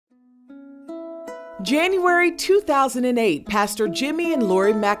January 2008, Pastor Jimmy and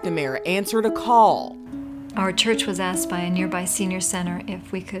Lori McNamara answered a call. Our church was asked by a nearby senior center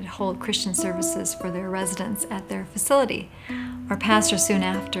if we could hold Christian services for their residents at their facility. Our pastor soon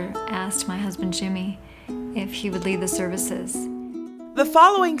after asked my husband Jimmy if he would lead the services. The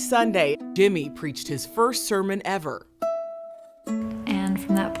following Sunday, Jimmy preached his first sermon ever. And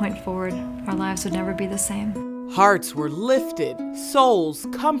from that point forward, our lives would never be the same. Hearts were lifted, souls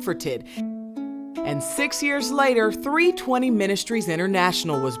comforted, and 6 years later, 320 Ministries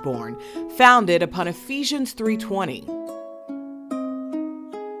International was born, founded upon Ephesians 3:20.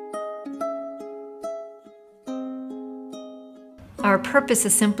 Our purpose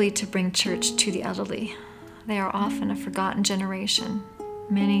is simply to bring church to the elderly. They are often a forgotten generation.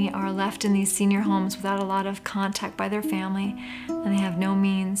 Many are left in these senior homes without a lot of contact by their family, and they have no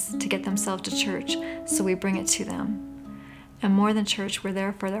means to get themselves to church, so we bring it to them. And more than church, we're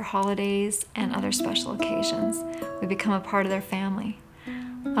there for their holidays and other special occasions. We become a part of their family.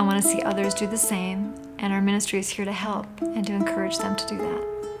 I want to see others do the same, and our ministry is here to help and to encourage them to do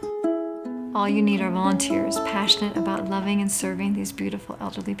that. All you need are volunteers passionate about loving and serving these beautiful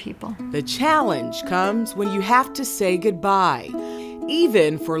elderly people. The challenge comes when you have to say goodbye,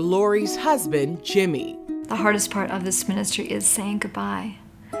 even for Lori's husband, Jimmy. The hardest part of this ministry is saying goodbye.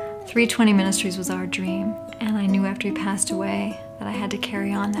 320 Ministries was our dream, and I knew after he passed away that I had to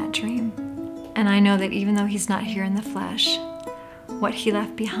carry on that dream. And I know that even though he's not here in the flesh, what he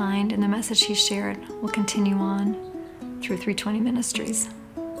left behind and the message he shared will continue on through 320 Ministries.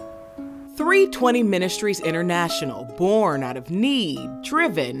 320 Ministries International, born out of need,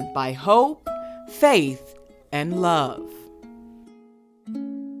 driven by hope, faith, and love.